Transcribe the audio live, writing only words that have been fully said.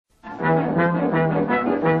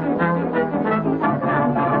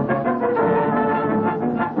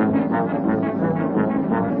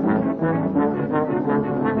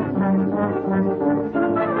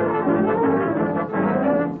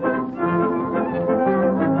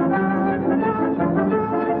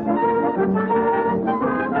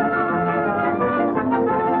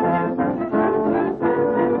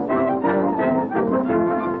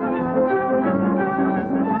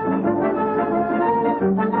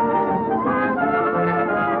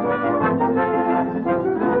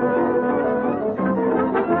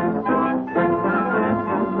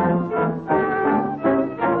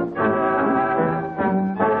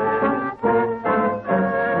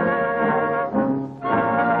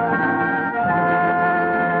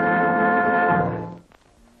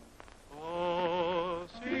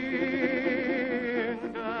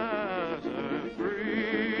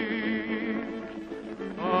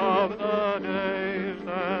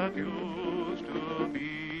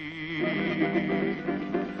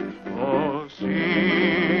Oh,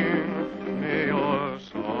 sing me your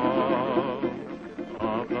song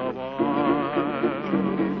of the wild.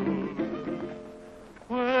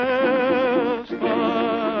 Weston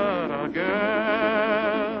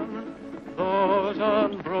again, those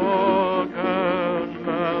unbroken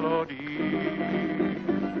melodies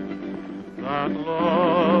that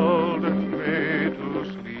lulled me to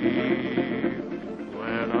sleep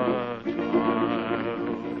when a child.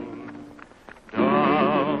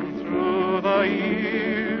 Down through the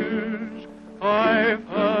years I've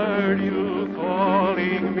heard you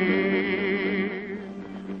calling me,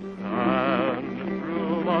 and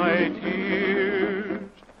through my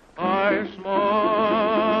tears I smiled.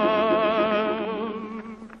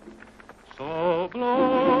 So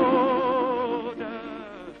blow,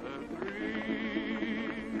 desert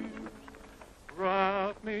breeze,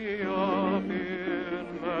 wrap me up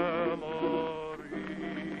in memories,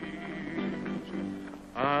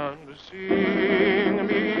 and sing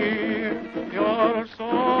me your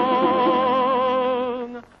song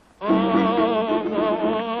of the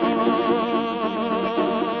wild.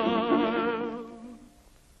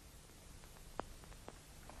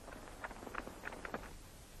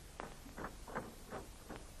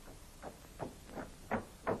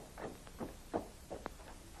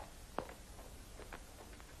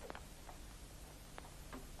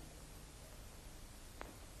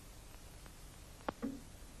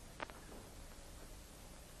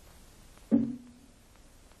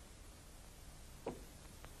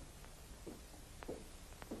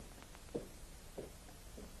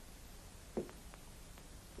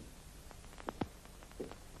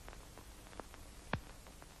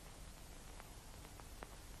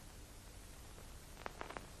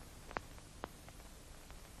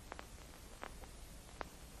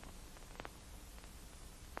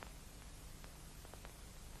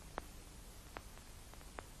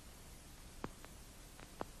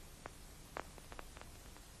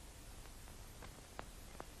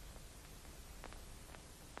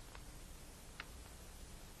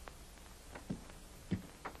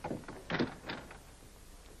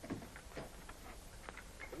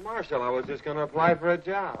 Marshal, I was just going to apply for a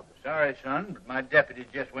job. Sorry, son, but my deputy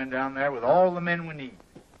just went down there with all the men we need.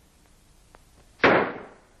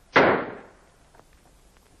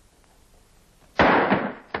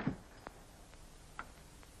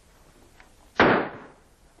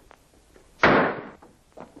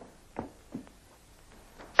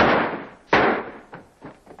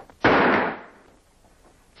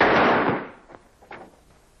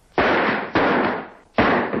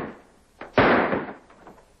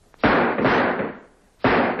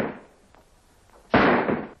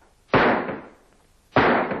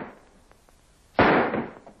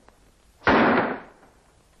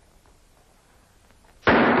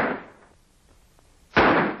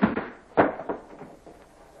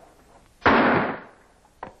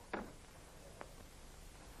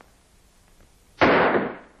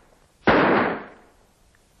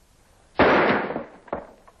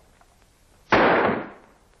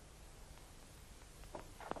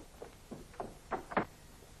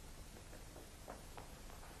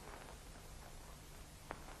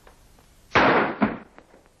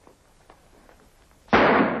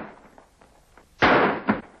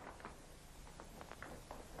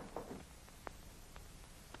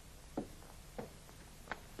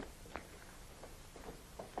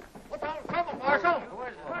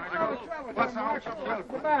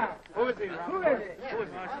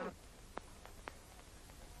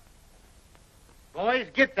 Boys,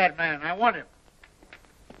 get that man. I want him.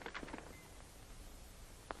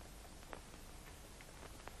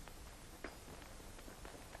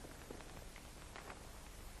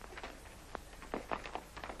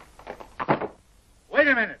 Wait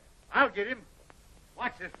a minute. I'll get him.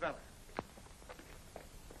 Watch this fella.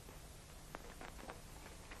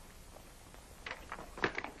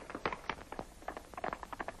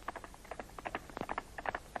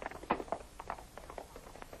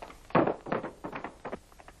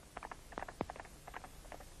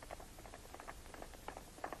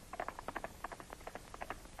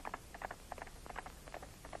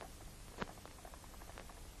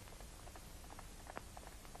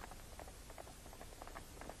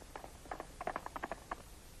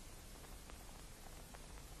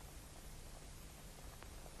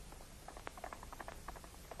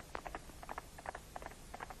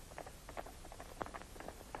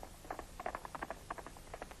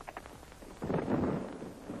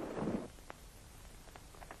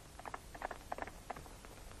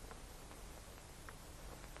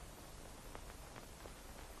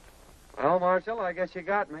 Well, Marshal, I guess you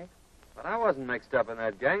got me. But I wasn't mixed up in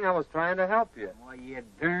that gang. I was trying to help you. Why, you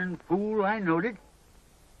darn fool, I knowed it.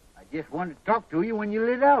 I just wanted to talk to you when you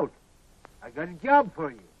lit out. I got a job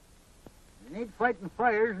for you. It ain't fighting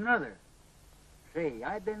fires, nother. Say,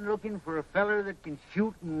 I've been looking for a feller that can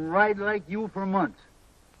shoot and ride like you for months.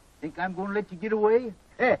 Think I'm going to let you get away?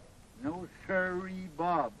 Heh, no sirree,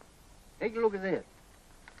 Bob. Take a look at this.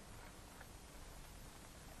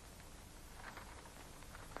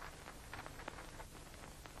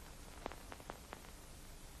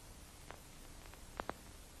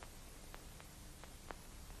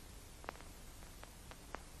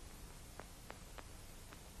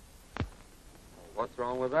 What's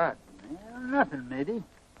wrong with that? Well, nothing, matey.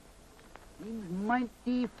 Seems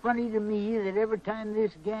mighty funny to me that every time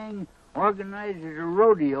this gang organizes a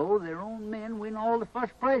rodeo, their own men win all the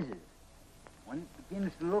first prizes. When it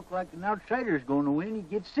begins to look like an outsider's going to win, he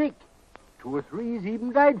gets sick. 2 or 3's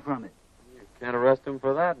even died from it. You can't arrest him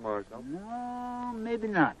for that, Marshal. No, maybe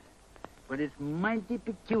not. But it's mighty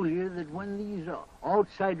peculiar that when these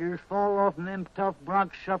outsiders fall off them tough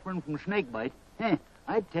broncs suffering from snakebite,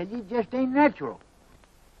 I tell you, it just ain't natural.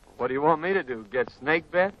 What do you want me to do, get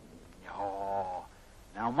snake bit? No.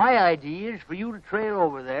 Now, my idea is for you to trail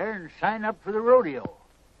over there and sign up for the rodeo.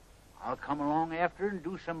 I'll come along after and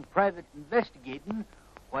do some private investigating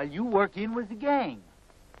while you work in with the gang.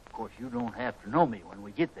 Of course, you don't have to know me when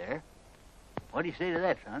we get there. What do you say to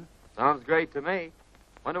that, son? Sounds great to me.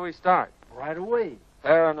 When do we start? Right away.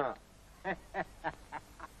 Fair enough.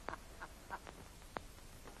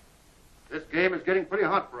 This game is getting pretty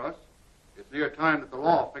hot for us. It's near time that the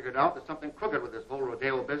law figured out there's something crooked with this whole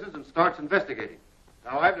Rodeo business and starts investigating.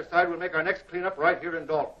 Now, I've decided we'll make our next cleanup right here in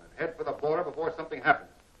Dalton and head for the border before something happens.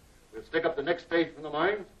 We'll stick up the next stage from the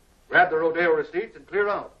mines, grab the Rodeo receipts, and clear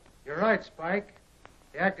out. You're right, Spike.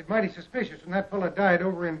 They acted mighty suspicious when that fella died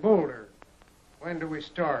over in Boulder. When do we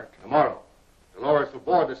start? Tomorrow. Dolores will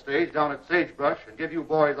board the stage down at Sagebrush and give you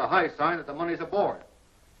boys a high sign that the money's aboard.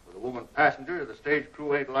 With a woman passenger, the stage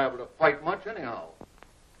crew ain't liable to fight much anyhow.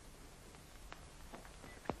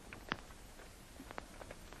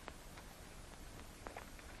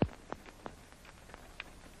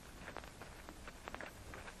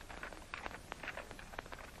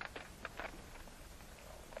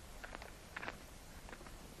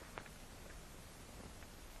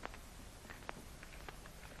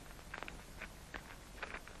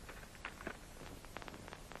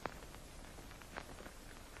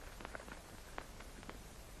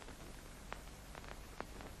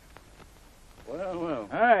 Well.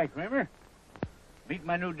 All right, Kramer. Meet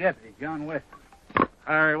my new deputy, John Weston.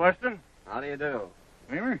 Harry Weston. How do you do?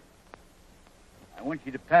 Kramer, I want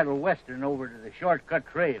you to paddle Western over to the shortcut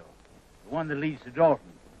trail, the one that leads to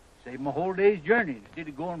Dalton. Save him a whole day's journey instead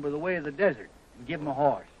of going by the way of the desert, and give him a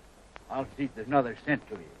horse. I'll see if there's another sent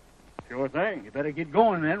to you. Sure thing. You better get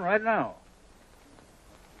going then, right now.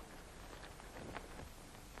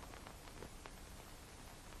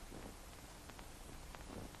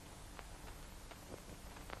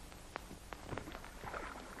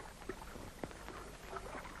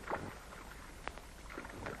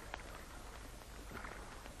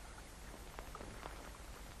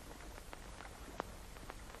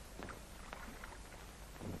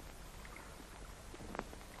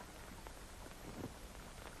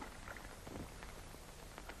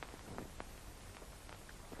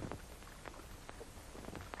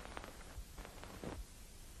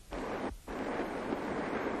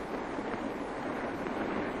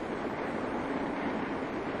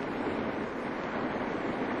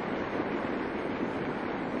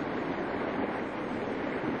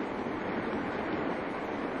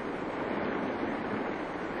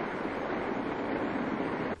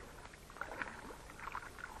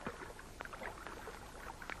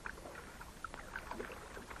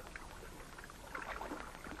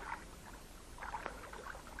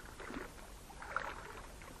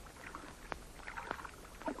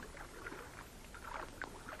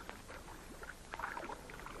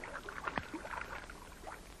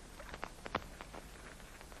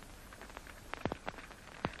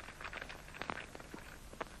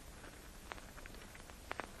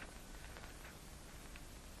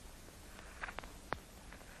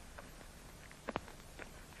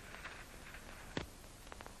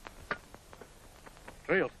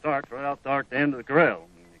 Trail starts right out there at the end of the corral.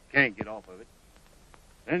 You can't get off of it.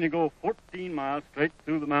 Then you go 14 miles straight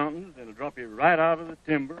through the mountains, and it'll drop you right out of the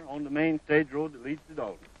timber on the main stage road that leads to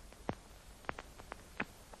Dalton.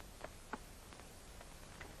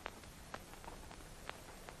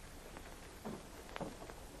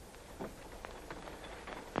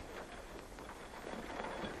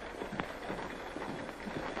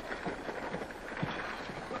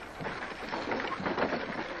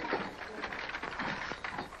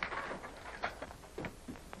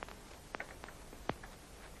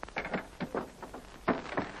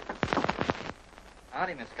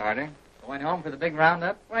 Howdy, Miss Carter. Going home for the big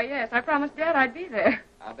roundup? Why, yes, I promised Dad I'd be there.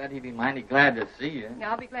 I'll bet he'd be mighty glad to see you. Yeah,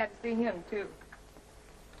 I'll be glad to see him, too.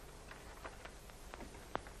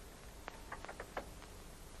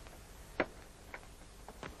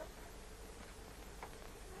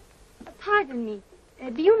 Pardon me.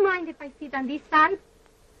 Do you mind if I sit on this side?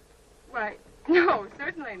 Why, no,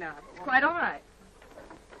 certainly not. It's quite all right.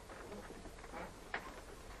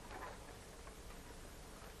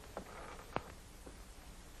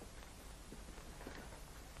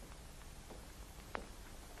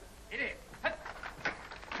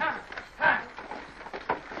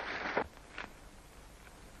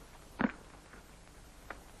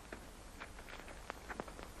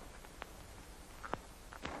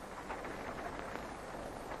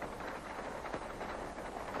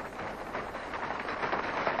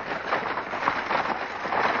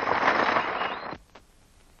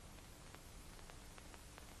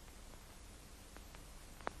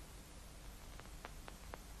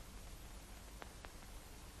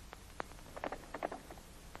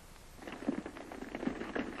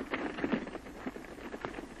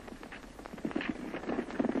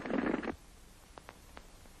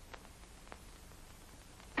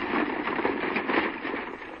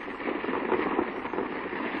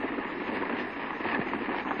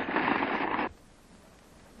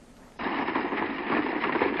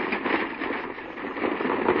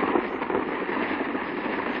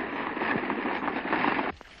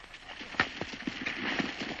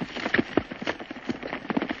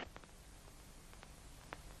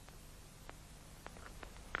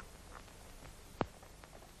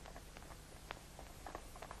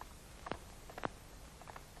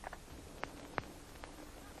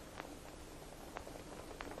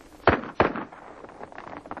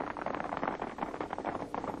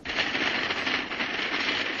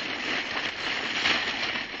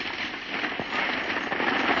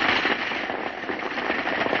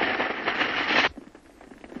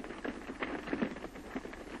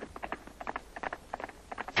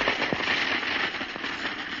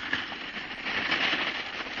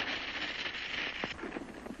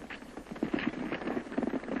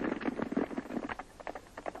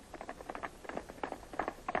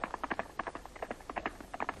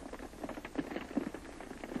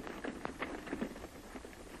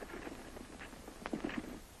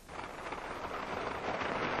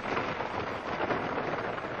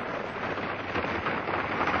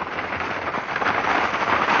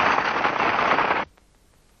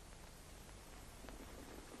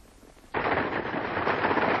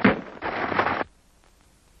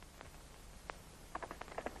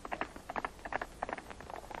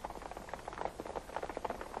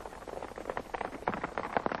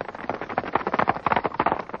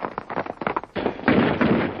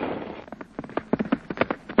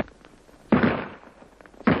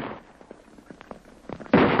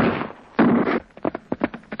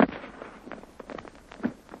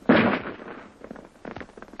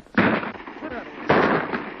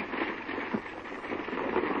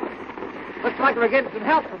 Looks like we're getting some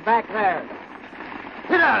help from back there.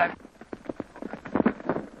 Get out of it.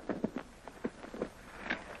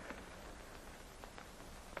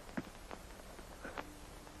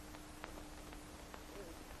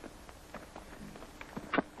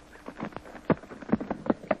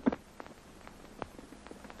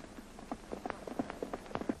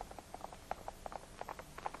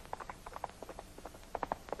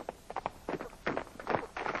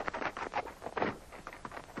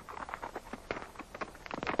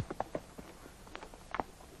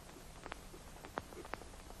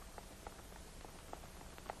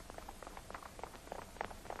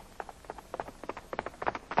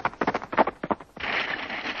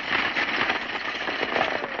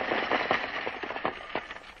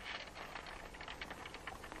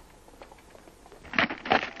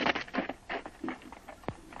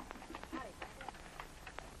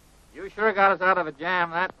 You sure got us out of a jam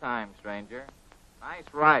that time, stranger. Nice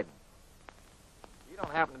riding. You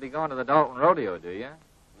don't happen to be going to the Dalton Rodeo, do you?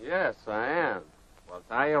 Yes, I am. Well,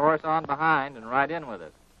 tie your horse on behind and ride in with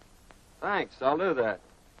us. Thanks, I'll do that.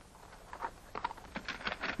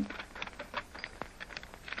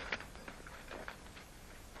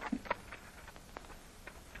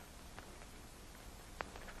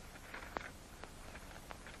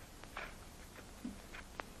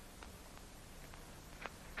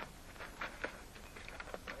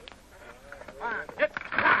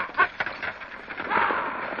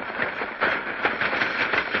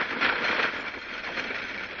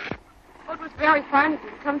 Very fine of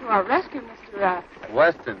you to come to our rescue, Mr.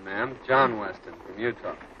 Weston, ma'am. John Weston from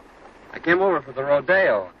Utah. I came over for the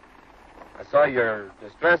rodeo. I saw your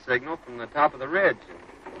distress signal from the top of the ridge. And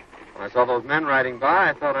when I saw those men riding by,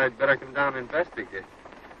 I thought I'd better come down and investigate.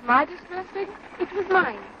 My distress signal? It was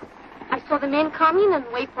mine. I saw the men coming and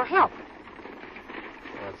wait for help.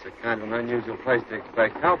 Well, it's a kind of an unusual place to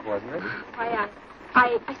expect help, wasn't it? Why,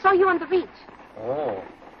 I saw you on the reach. Oh,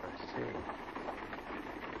 I see.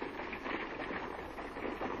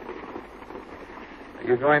 Are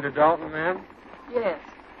you going to Dalton, ma'am? Yes.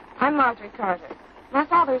 I'm Marjorie Carter. My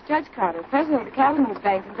father is Judge Carter, president of the Cattlemen's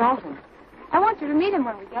Bank in Dalton. I want you to meet him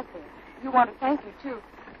when we get there. You want to thank you, too.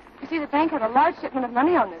 You see, the bank had a large shipment of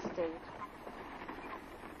money on this stage.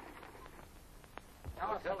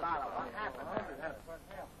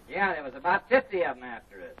 Yeah, there was about 50 of them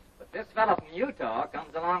after us. But this fellow from Utah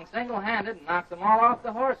comes along single-handed and knocks them all off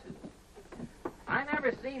the horses. I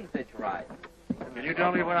never seen such riding. Can you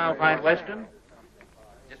tell me where I'll find Weston?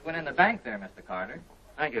 Just went in the bank there, Mr. Carter.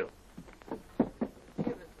 Thank you.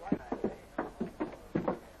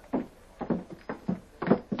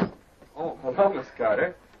 Oh, hello, Miss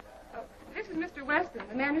Carter. This is Mr. Weston,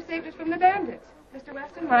 the man who saved us from the bandits. Mr.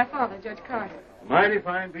 Weston, my father, Judge Carter. Mighty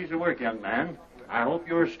fine piece of work, young man. I hope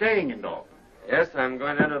you're staying in Dalton. Yes, I'm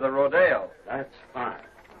going into the Rodeo. That's fine.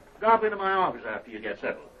 Drop into my office after you get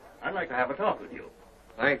settled. I'd like to have a talk with you.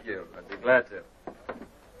 Thank you. I'd be glad to.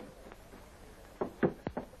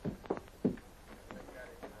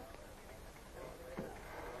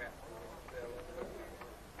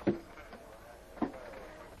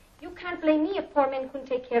 You can't blame me if poor men couldn't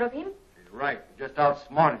take care of him. She's right. He just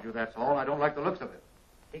outsmarted you, that's all. I don't like the looks of it.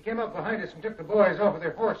 He came up behind us and took the boys off of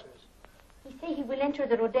their horses. He say he will enter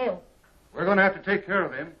the rodeo. We're going to have to take care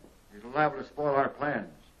of him. He's liable to spoil our plans.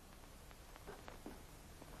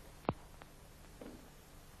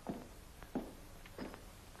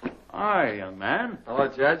 Hi, young man. Hello,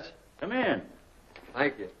 Judge. Come in.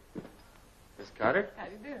 Thank you. Miss Carter? How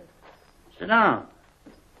do you do? Sit down.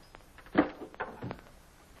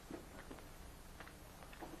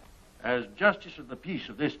 As justice of the peace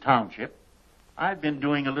of this township, I've been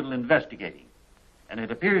doing a little investigating. And it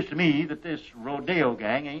appears to me that this Rodeo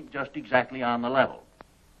gang ain't just exactly on the level.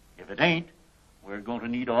 If it ain't, we're going to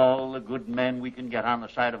need all the good men we can get on the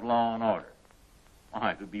side of law and order.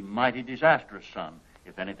 Why, it would be mighty disastrous, son,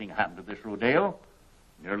 if anything happened to this rodeo.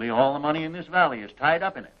 Nearly all the money in this valley is tied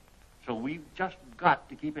up in it. So we've just got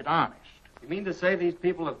to keep it honest. You mean to say these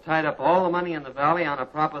people have tied up all the money in the valley on a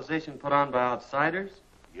proposition put on by outsiders?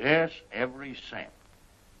 Yes, every cent.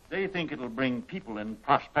 They think it'll bring people and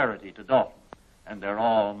prosperity to Dalton, and they're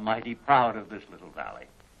all mighty proud of this little valley.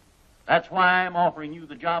 That's why I'm offering you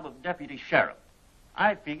the job of deputy sheriff.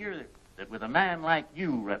 I figure that with a man like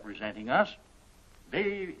you representing us,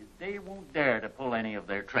 they won't dare to pull any of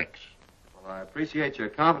their tricks. Well, I appreciate your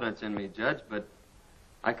confidence in me, Judge, but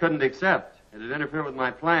I couldn't accept. It'd interfere with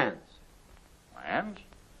my plans. Plans?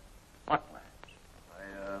 What plans?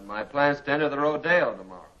 My plans to enter the Rodeo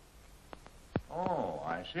tomorrow. Oh,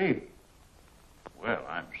 I see. Well,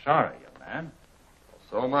 I'm sorry, young man.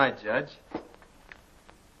 So am I, Judge.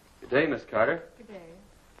 Good day, Miss Carter. Good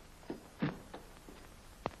day.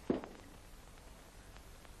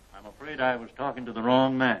 I'm afraid I was talking to the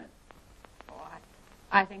wrong man. Oh,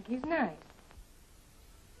 I think he's nice.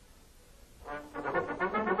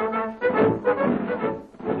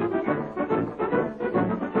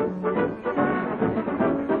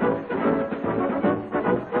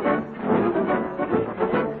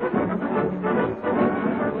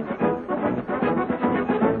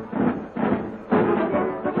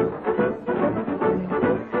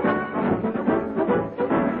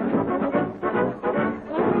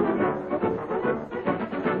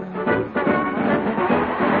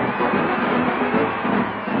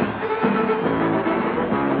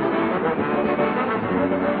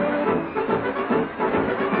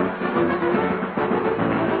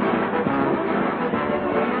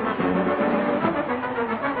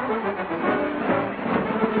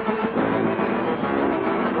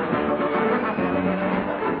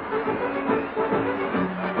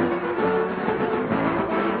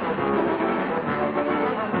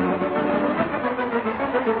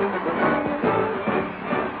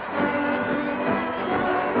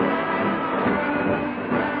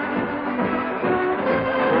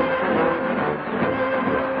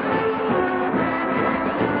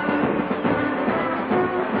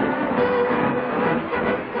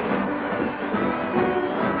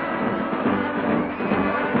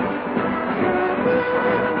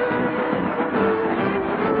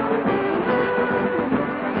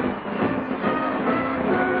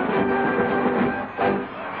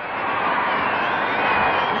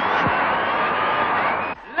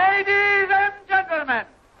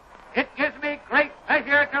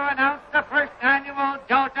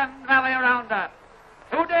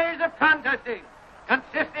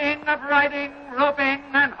 riding, roping,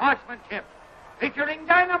 and horsemanship, featuring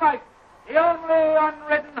Dynamite, the only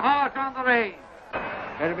unridden horse on the range.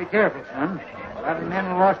 Better be careful, son. A lot of men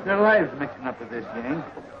have lost their lives mixing up with this gang.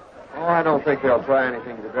 Oh, I don't think they'll try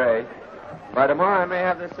anything today. By tomorrow, I may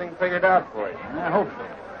have this thing figured out for you. I hope so.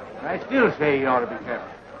 But I still say you ought to be careful.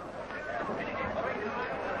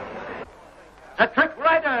 The Trick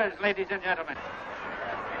Riders, ladies and gentlemen.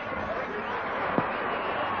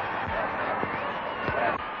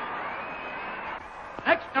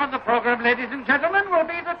 Next on the program, ladies and gentlemen, will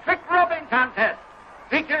be the Trick Roping Contest,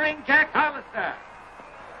 featuring Jack Hollister.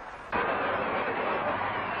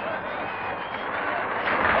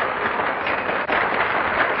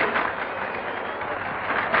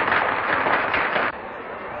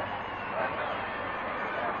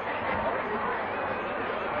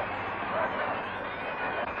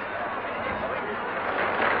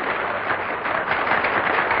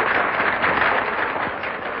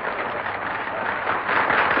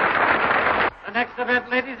 The next event,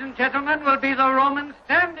 ladies and gentlemen, will be the Roman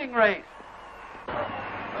standing race.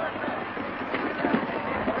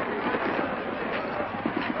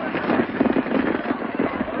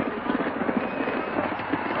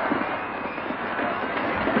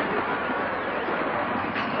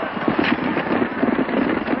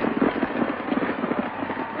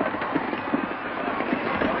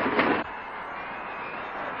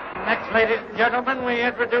 Next, ladies and gentlemen, we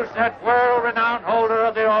introduce that world-renowned holder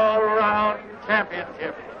of the all-round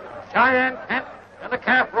championship, Cheyenne Canutt, and the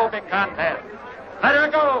calf roping contest. Let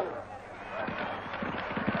her go!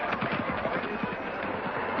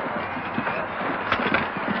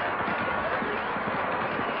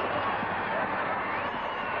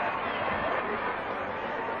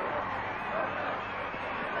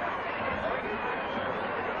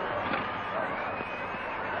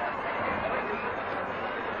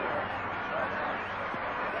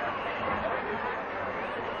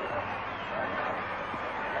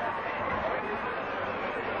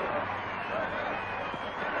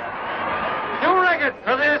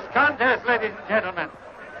 For this contest, ladies and gentlemen.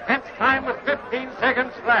 Hence time was 15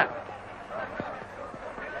 seconds flat.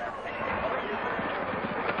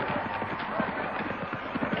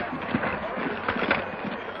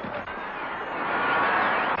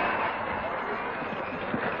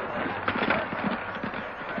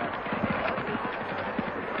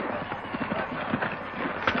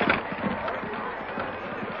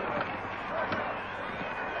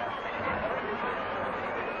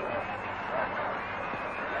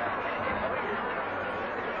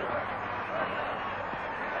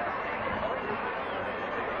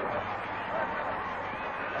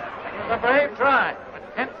 A brave try,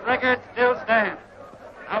 but Kent's record still stands.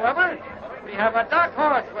 However, we have a dark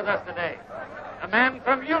horse with us today. A man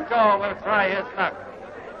from Utah will try his luck.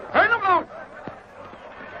 Turn him loose!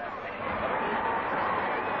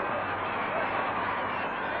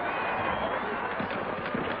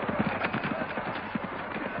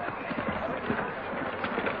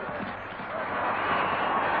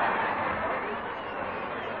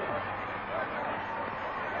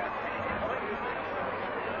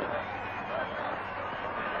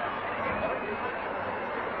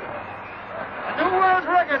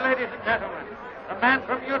 Ladies and gentlemen, the man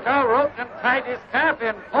from Utah roped and tied his calf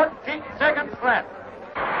in 14 seconds flat.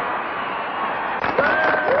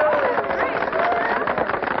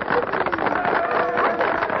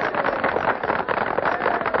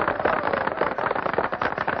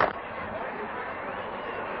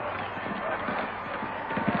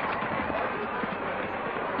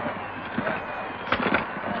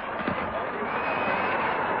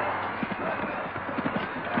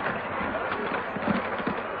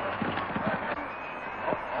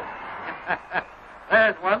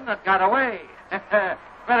 There's one that got away.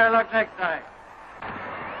 Better luck next time.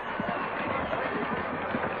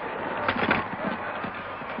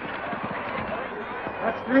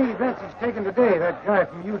 That's three bets he's taken today, that guy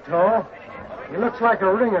from Utah. He looks like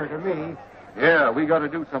a ringer to me. Yeah, we got to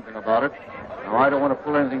do something about it. Now, I don't want to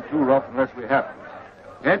pull anything too rough unless we have to.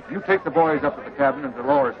 Kent, you take the boys up to the cabin, and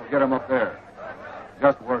Dolores will get them up there.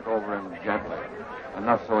 Just work over him gently.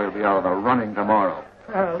 Enough so he'll be out of the running tomorrow.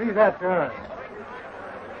 Leave that to us.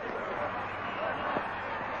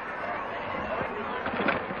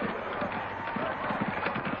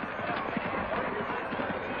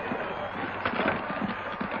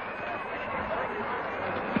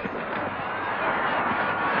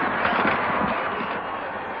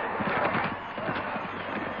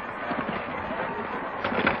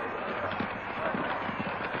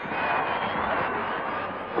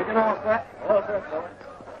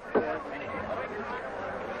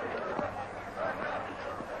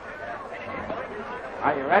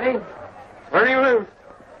 Are you ready? Turn him loose.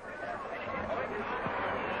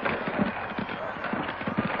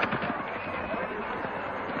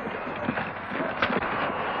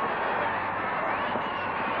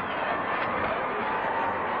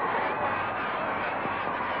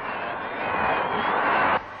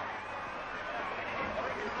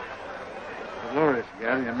 Dolores,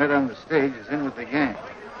 gal, you met on the stage, is in with the gang.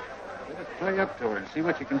 Better play up to her and see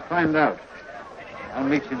what you can find out. I'll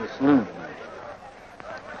meet you in the saloon tonight.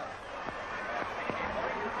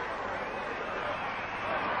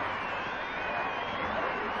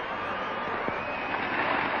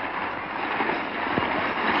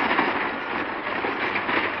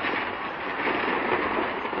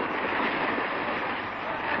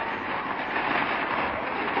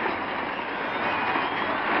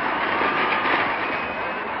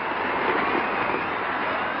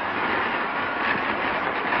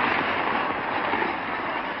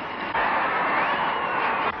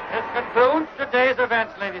 Concludes today's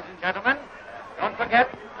events, ladies and gentlemen. Don't forget,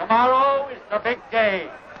 tomorrow is the big day.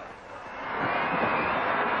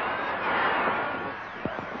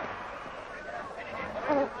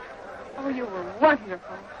 Oh, you were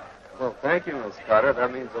wonderful. Well, thank you, Miss Carter.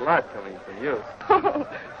 That means a lot coming from you. Oh,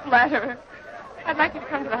 flatterer. I'd like you to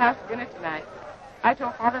come to the house for dinner tonight. I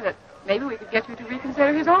told Father that maybe we could get you to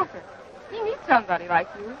reconsider his offer. He needs somebody like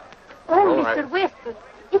you. Oh, Oh, Mr. Weston,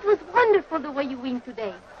 it was wonderful the way you win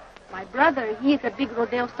today. My brother, he is a big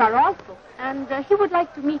rodeo star also, and he would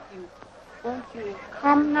like to meet you. Won't you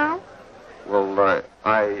come now? Well,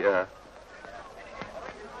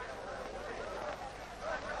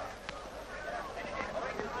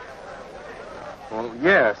 Well,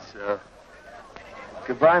 yes.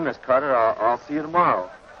 Goodbye, Miss Carter. I'll see you tomorrow.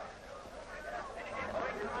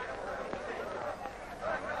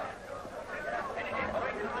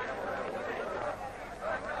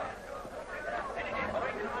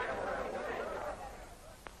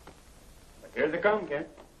 Here they come, Kent.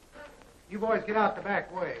 You boys get out the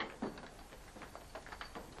back way.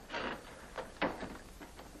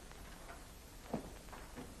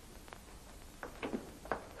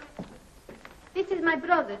 This is my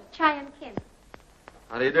brother, Cheyenne Kent.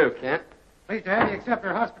 How do you do, Kent? Pleased to have you accept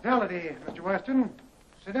our hospitality, Mr. Weston.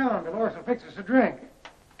 Sit down. Dolores will fix us a drink.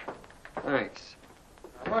 Thanks.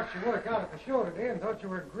 I watched you work out at the show today and thought you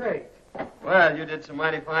were great. Well, you did some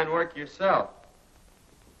mighty fine work yourself.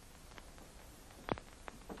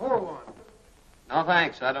 Pour one. No,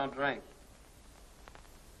 thanks. I don't drink.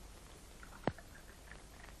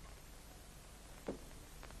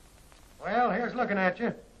 Well, here's looking at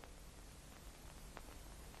you.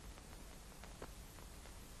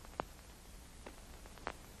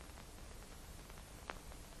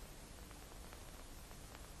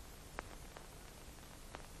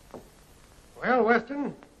 Well,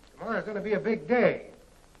 Weston, tomorrow's going to be a big day.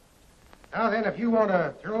 Now then, if you want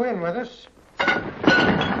to throw in with us...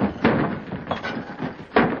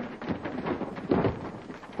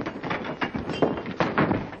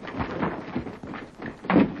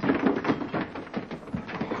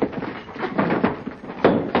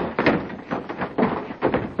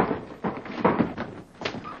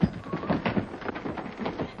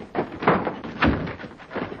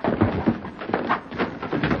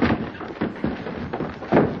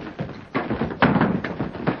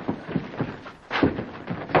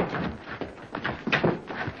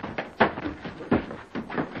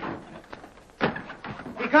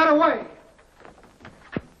 got away.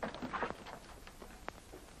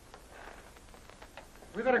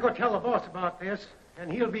 We better go tell the boss about this,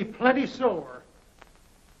 and he'll be plenty sore.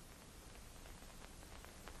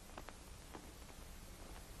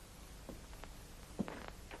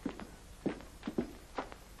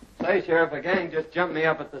 Say, Sheriff, a gang just jumped me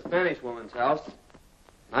up at the Spanish woman's house.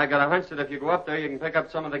 And I got a hunch that if you go up there, you can pick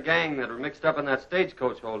up some of the gang that were mixed up in that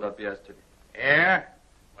stagecoach holdup yesterday. Yeah?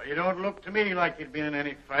 Well, you don't look to me like you'd been in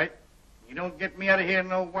any fight. You don't get me out of here in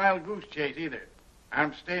no wild goose chase either.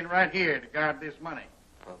 I'm staying right here to guard this money.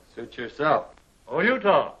 Well, suit yourself. Oh,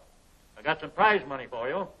 Utah, I got some prize money for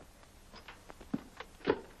you.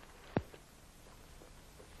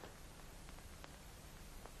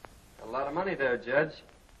 A lot of money there, Judge.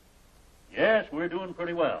 Yes, we're doing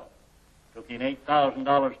pretty well. Took in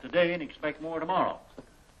 $8,000 today and expect more tomorrow.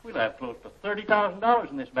 We'll have close to $30,000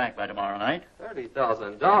 in this bank by tomorrow night.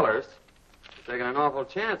 $30,000? You're taking an awful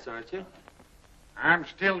chance, aren't you? I'm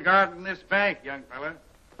still guarding this bank, young fella.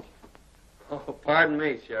 Oh, pardon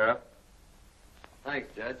me, Sheriff. Thanks,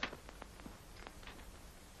 Judge.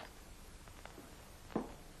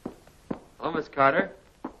 Hello, Miss Carter.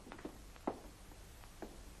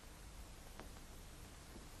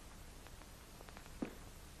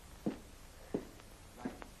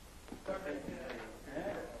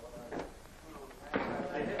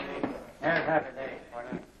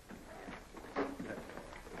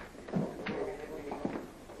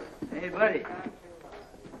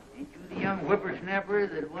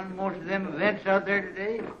 out there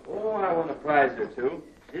today? Oh, I won a prize or two.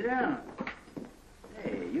 Sit down.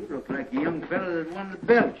 Hey, you look like a young fellow that won the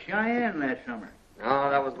belt, Cheyenne, last summer. No,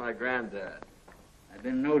 that was my granddad. I've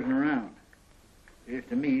been nosing around. Appears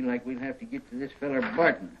to me like we'll have to get to this feller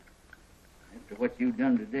Barton. After what you've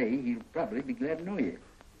done today, he'll probably be glad to know you.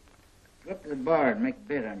 Go up to the bar and make a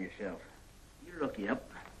bet on yourself. You lucky up.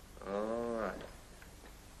 All right.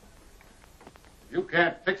 If you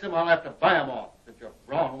can't fix him, I'll have to buy him off. Since your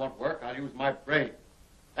brawn won't work, I'll use my brain.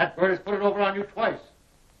 That bird has put it over on you twice.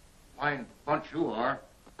 Fine bunch you are.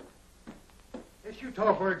 Yes, you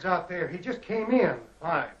talk words out there. He just came in.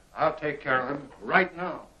 Fine. I'll take care of him right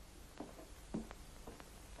now.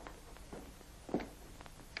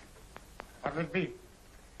 What'll it be?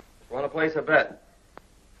 Just want to place a bet.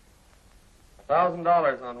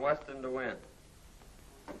 $1,000 on Weston to win.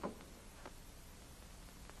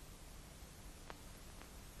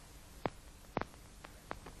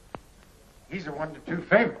 He's a 1-2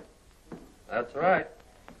 favorite. That's right.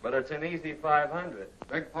 But it's an easy 500.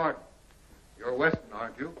 Beg pardon. You're Weston,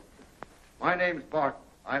 aren't you? My name's Barton.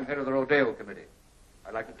 I'm head of the Rodeo Committee.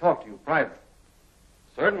 I'd like to talk to you privately.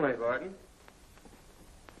 Certainly, Barton.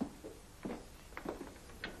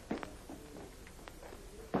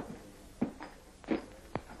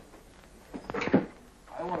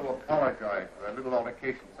 I want to apologize for that little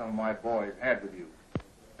altercation some of my boys had with you.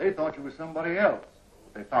 They thought you were somebody else.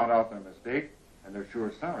 They found out their mistake, and they're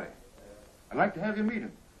sure sorry. I'd like to have you meet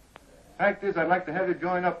them. Fact is, I'd like to have you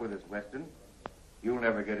join up with us, Weston. You'll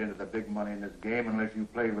never get into the big money in this game unless you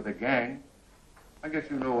play with a gang. I guess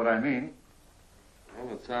you know what I mean.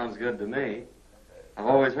 Well, it sounds good to me. I've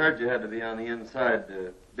always heard you had to be on the inside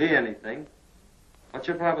to be anything. What's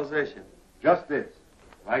your proposition? Just this.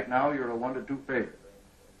 Right now, you're a 1-2 favorite.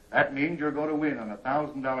 That means you're going to win on a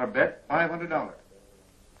 $1,000 bet, $500.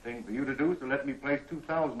 Thing for you to do is to let me place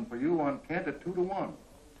 $2,000 for you on Kent at 2-1.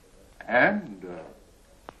 And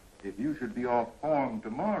if you should be off form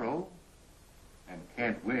tomorrow and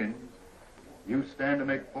Kent wins, you stand to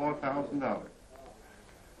make $4,000.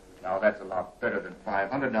 Now, that's a lot better than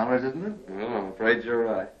 $500, isn't it? Well, I'm afraid you're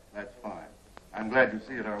right. That's fine. I'm glad you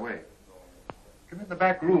see it our way. Come in the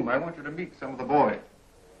back room. I want you to meet some of the boys.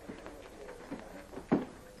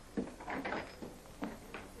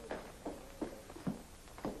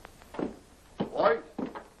 Boys,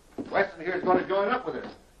 Weston here is going to join up with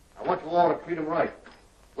us. I want you all to treat him right.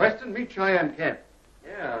 Weston, meet Cheyenne Kent.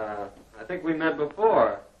 Yeah, I think we met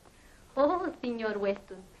before. Oh, Senor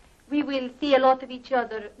Weston. We will see a lot of each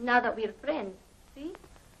other now that we're friends. See?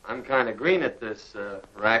 I'm kind of green at this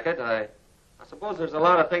racket. I suppose there's a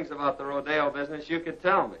lot of things about the rodeo business you could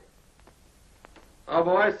tell me. Oh,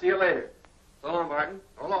 boys, see you later. So long, Barton.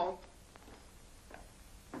 So long.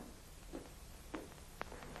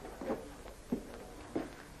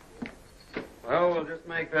 Well, we'll just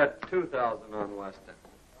make that 2,000 on Weston.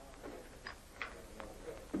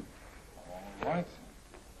 All right.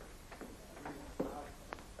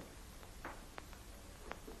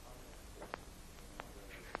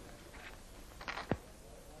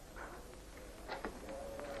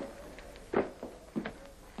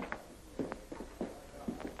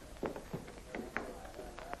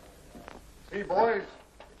 See, boys, it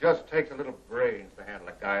just takes a little brains to handle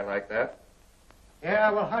a guy like that.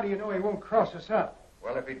 Yeah, well, how do you know he won't cross us up?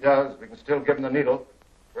 Well, if he does, we can still give him the needle.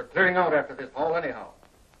 We're clearing out after this haul anyhow.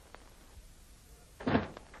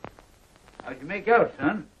 How'd you make out,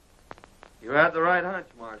 son? You had the right hunch,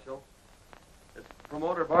 Marshal. This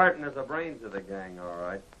promoter Barton is the brains of the gang, all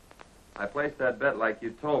right. I placed that bet like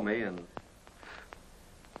you told me, and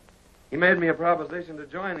he made me a proposition to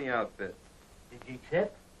join the outfit. Did you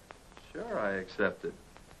accept? Sure, I accepted.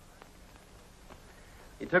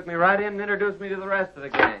 He took me right in and introduced me to the rest of the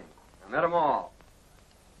gang. I met them all.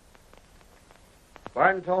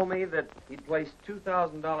 Barton told me that he'd placed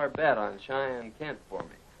 $2,000 bet on Cheyenne Kent for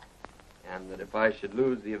me, and that if I should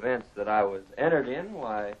lose the events that I was entered in,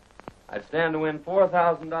 why, I'd stand to win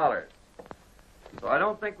 $4,000. So I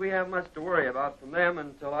don't think we have much to worry about from them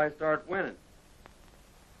until I start winning.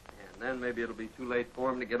 And then maybe it'll be too late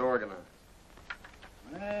for them to get organized.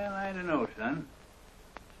 Well, I don't know, son.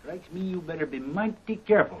 Strikes me you better be mighty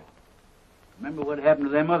careful. Remember what happened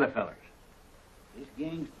to them other fellers. This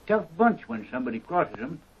gang's a tough bunch when somebody crosses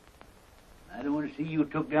them. I don't want to see you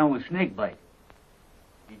took down with snakebite.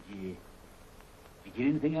 Did you get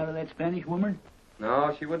anything out of that Spanish woman?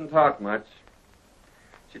 No, she wouldn't talk much.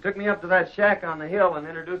 She took me up to that shack on the hill and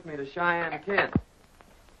introduced me to Cheyenne Kent.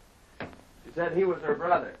 She said he was her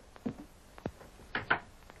brother.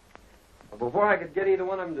 But before I could get either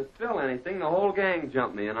one of them to spill anything, the whole gang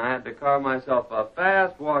jumped me, and I had to carve myself a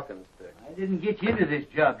fast walking stick. I I didn't get you into this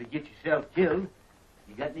job to get yourself killed.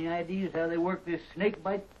 You got any ideas how they work this snake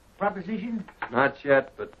bite proposition? Not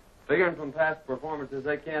yet, but figuring from past performances,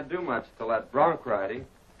 they can't do much till that bronc riding.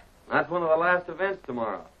 That's one of the last events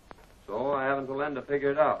tomorrow. So I have until then to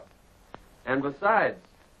figure it out. And besides,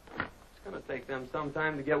 it's going to take them some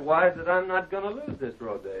time to get wise that I'm not going to lose this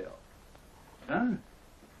rodeo. Son,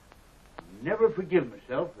 I'll never forgive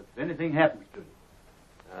myself if anything happens to you.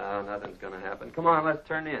 Oh, nothing's going to happen. Come on, let's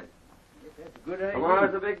turn in. Yes, that's a good idea.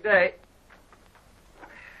 Tomorrow's a big day.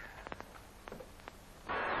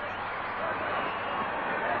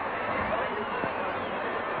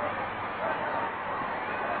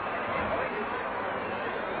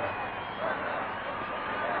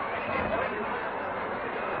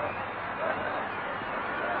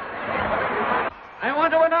 I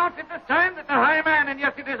want to announce at this time that the high man in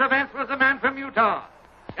yesterday's events was the man from Utah.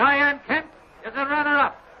 Cheyenne Kent is a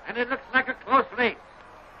runner-up, and it looks like a close race.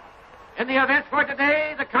 In the events for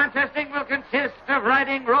today, the contesting will consist of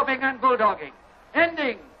riding, roping, and bulldogging,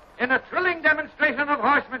 ending in a thrilling demonstration of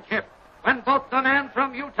horsemanship when both the man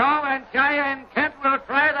from Utah and Cheyenne Kent will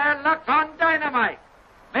try their luck on dynamite.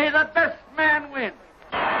 May the best man win.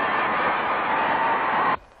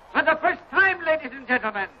 For the first time, ladies and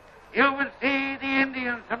gentlemen, you will see the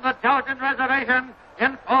Indians from the Dalton Reservation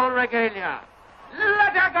in full regalia.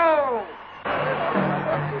 Let her go!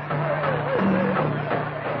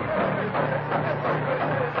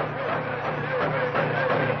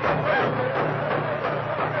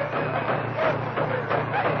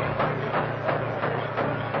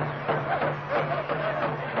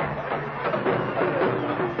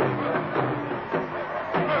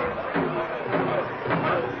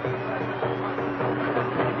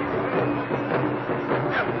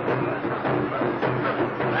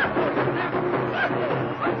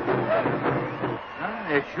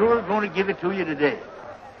 They're sure going to give it to you today.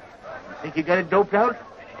 You think you got it doped out?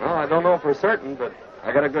 Well, I don't know for certain, but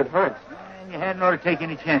I got a good hunch. And you hadn't ought to take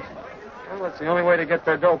any chances. Well, that's the only way to get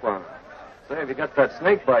their dope on it. Say, have you got that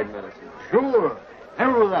snake bite medicine? Sure.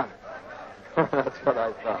 Never without it. That's what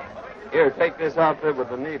I thought. Here, take this outfit with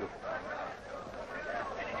the needle.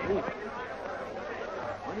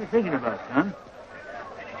 What are you thinking about, son?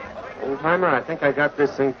 Old timer, I think I got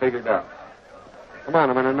this thing figured out. Come on,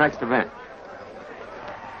 I'm in the next event.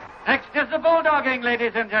 Next is the bulldogging,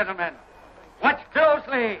 ladies and gentlemen. Watch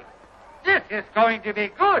closely. This is going to be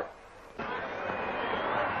good.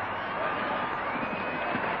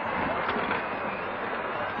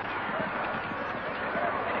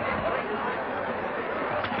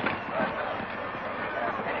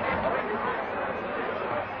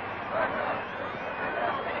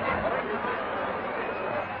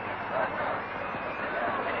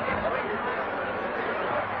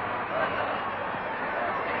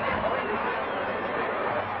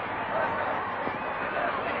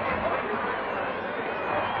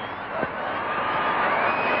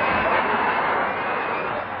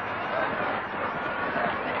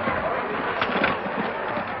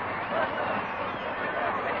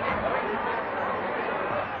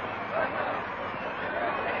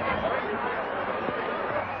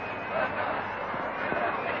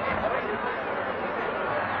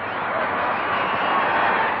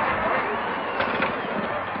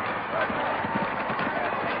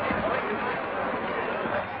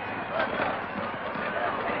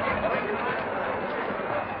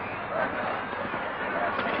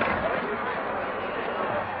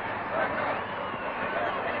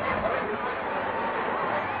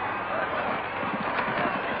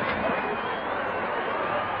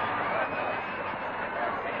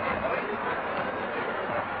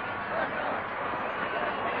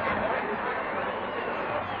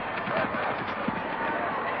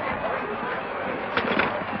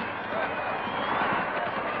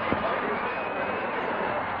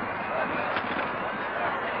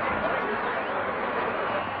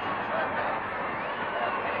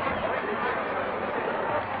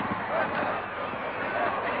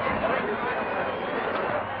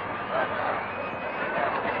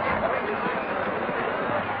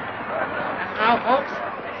 Now, folks,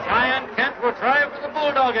 Cheyenne Kent will try for the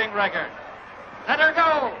bulldogging record. Let her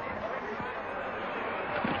go.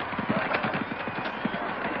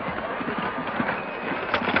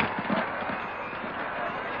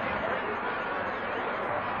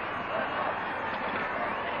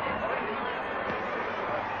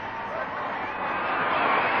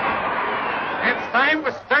 Its time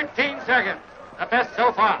was 13 seconds, the best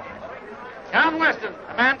so far. John Weston,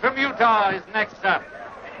 the man from Utah, is next up.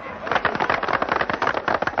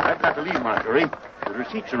 I've got to leave, Marjorie. The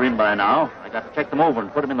receipts are in by now. I got to check them over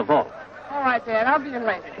and put them in the vault. All right, Dad. I'll be in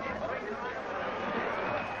later.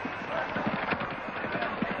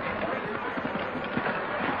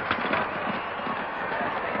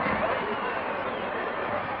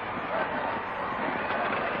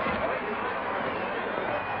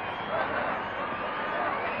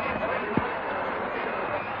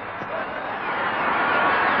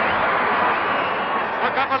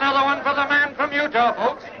 Look up another one for the man from Utah,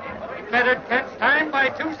 folks. He bettered Kent's time by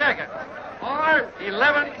 2 seconds. Or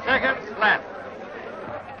 11 seconds flat.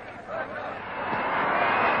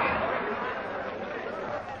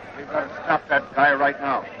 We've got to stop that guy right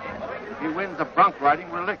now. If he wins the bronc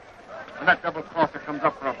riding, we're licked. When that double crosser comes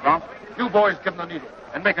up for a bronc, you boys give him the needle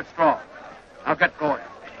and make it strong. Now get going.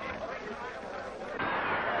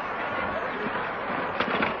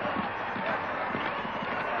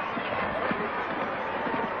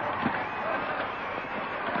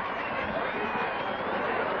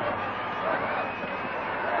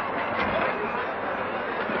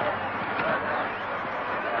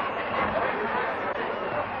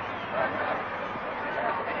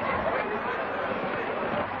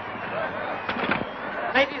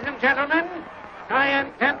 Ladies and gentlemen,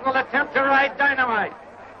 Cheyenne Kent will attempt to ride Dynamite.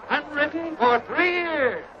 Unridden for 3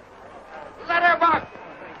 years. Let her buck.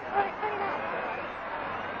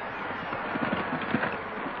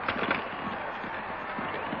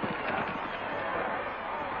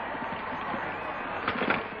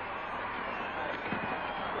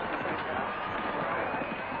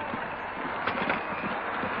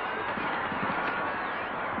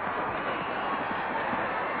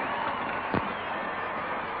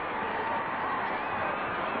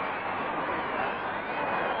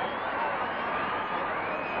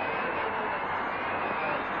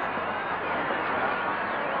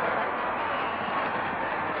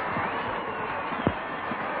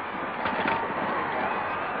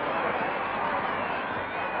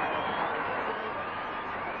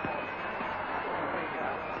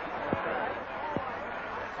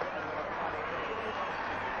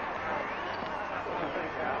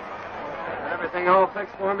 Everything all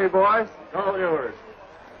fixed for me, boys? All yours.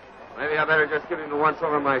 Maybe I better just give him the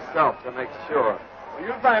once-over myself to make sure. Well,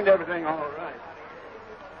 you'll find everything all right.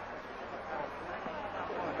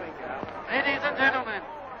 Ladies and gentlemen,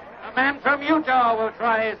 a man from Utah will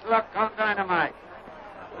try his luck on Dynamite.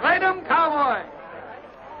 Ride 'em, cowboy.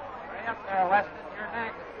 Hurry up there, Weston. You're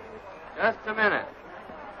next. Just a minute.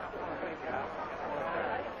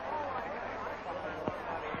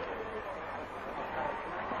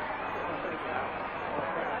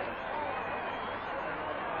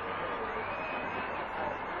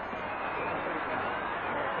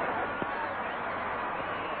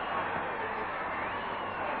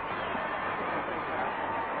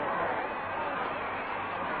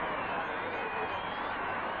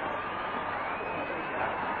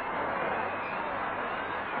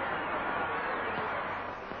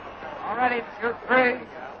 All ready, shoot free.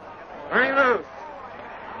 Bring loose.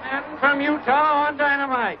 Men from Utah on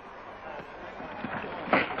Dynamite.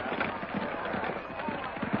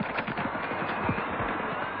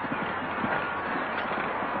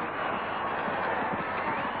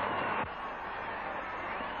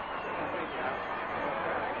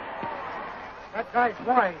 That guy's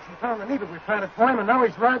wise. He found the needle we planted for him, and now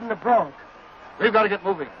he's riding the bronc. We've got to get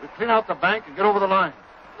moving. We clean out the bank and get over the line.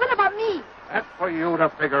 What about me? That's for you to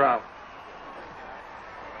figure out.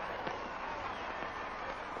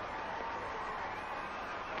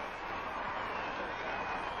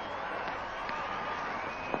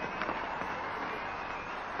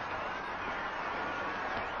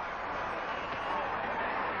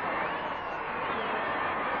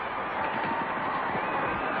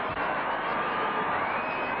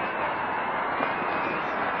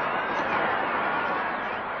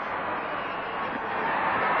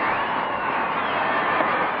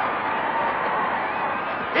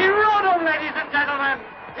 Ladies and gentlemen,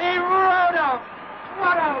 he rode him.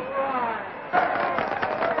 What a ride.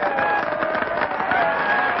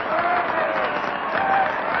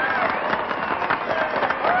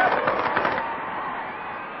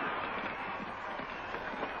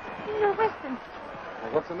 Senor Weston,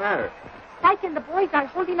 Well, what's the matter? Spike and the boys are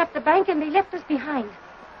holding up the bank, and they left us behind.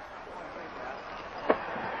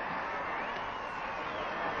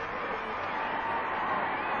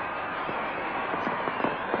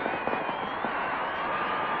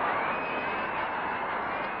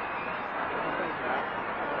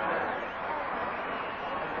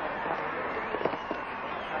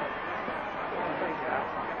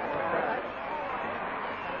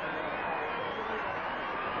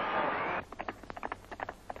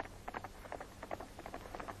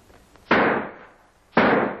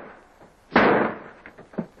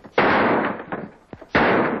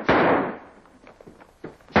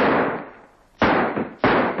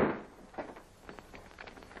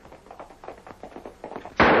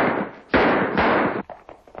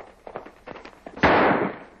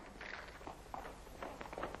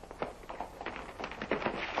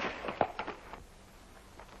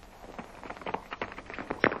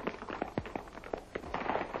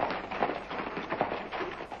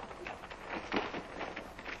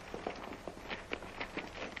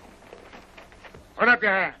 Put up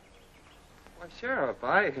your hand. Why, Sheriff,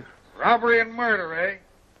 Robbery and murder, eh?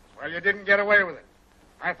 Well, you didn't get away with it.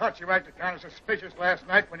 I thought you acted kind of suspicious last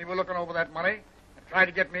night when you were looking over that money and tried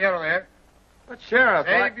to get me out of there. But, Sheriff,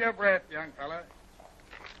 Save your breath, young fella.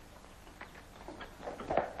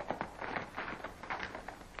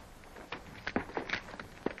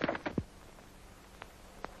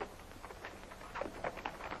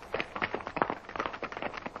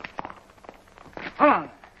 Hold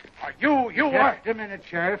on. You what? Just a minute,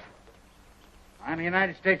 Sheriff. I'm the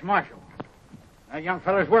United States Marshal. That young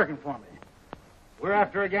fella's working for me. We're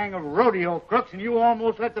after a gang of rodeo crooks, and you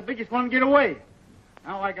almost let the biggest one get away.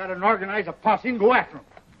 Now I gotta organize a posse and go after him.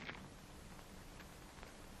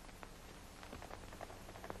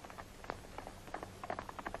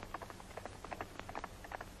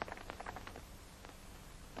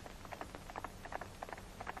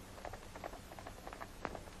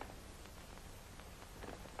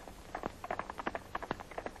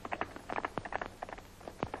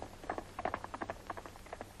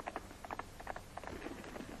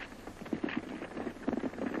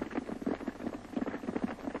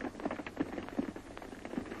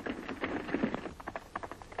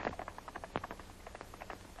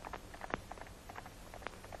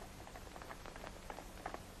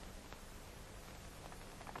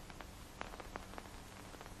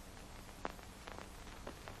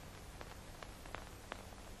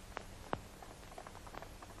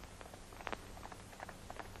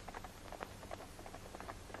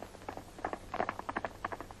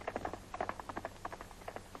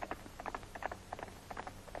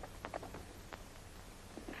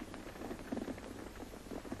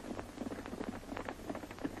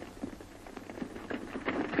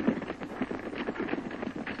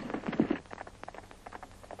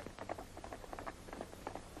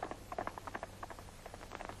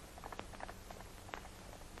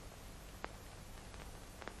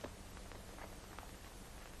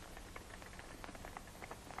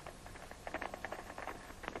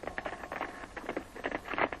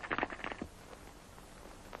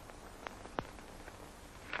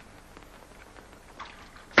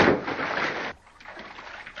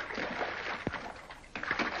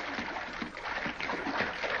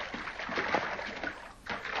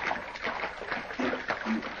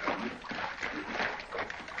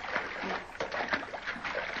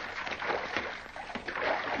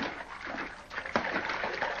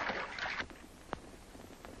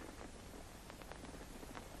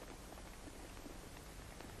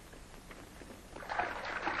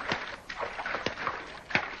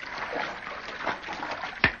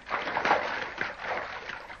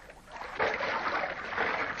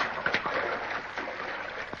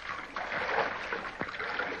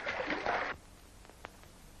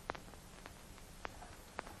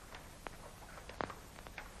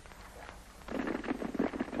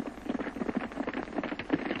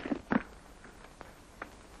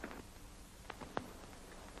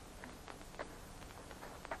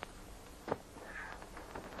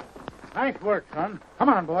 Nice work, son. Come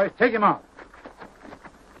on, boys. Take him out.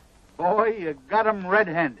 Boy, you got him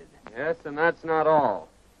red-handed. Yes, and that's not all.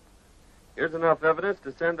 Here's enough evidence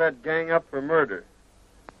to send that gang up for murder.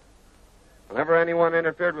 Whenever anyone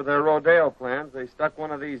interfered with their rodeo plans, they stuck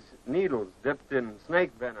one of these needles dipped in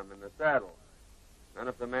snake venom in the saddle. And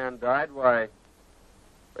if the man died, why,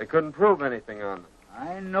 they couldn't prove anything on them.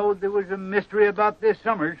 I know there was a mystery about this,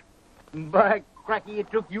 Summers. By cracky,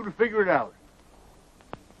 it took you to figure it out.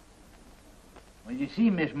 Well, you see,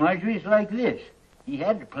 Miss Marjorie, it's like this. He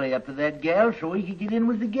had to play up to that gal so he could get in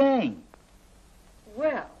with the gang.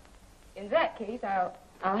 Well, in that case,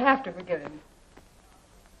 I'll have to forgive him.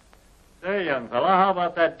 Say, young fella, how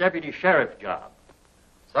about that deputy sheriff job?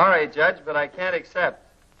 Sorry, Judge, but I can't accept.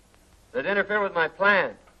 They'd interfere with my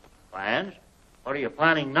plan. Plans? What are you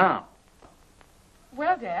planning now?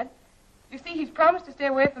 Well, Dad, you see, he's promised to stay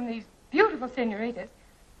away from these beautiful senoritas,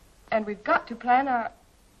 and we've got to plan our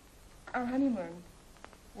honeymoon.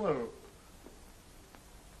 Well,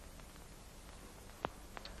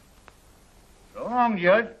 so long,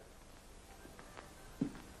 Judge.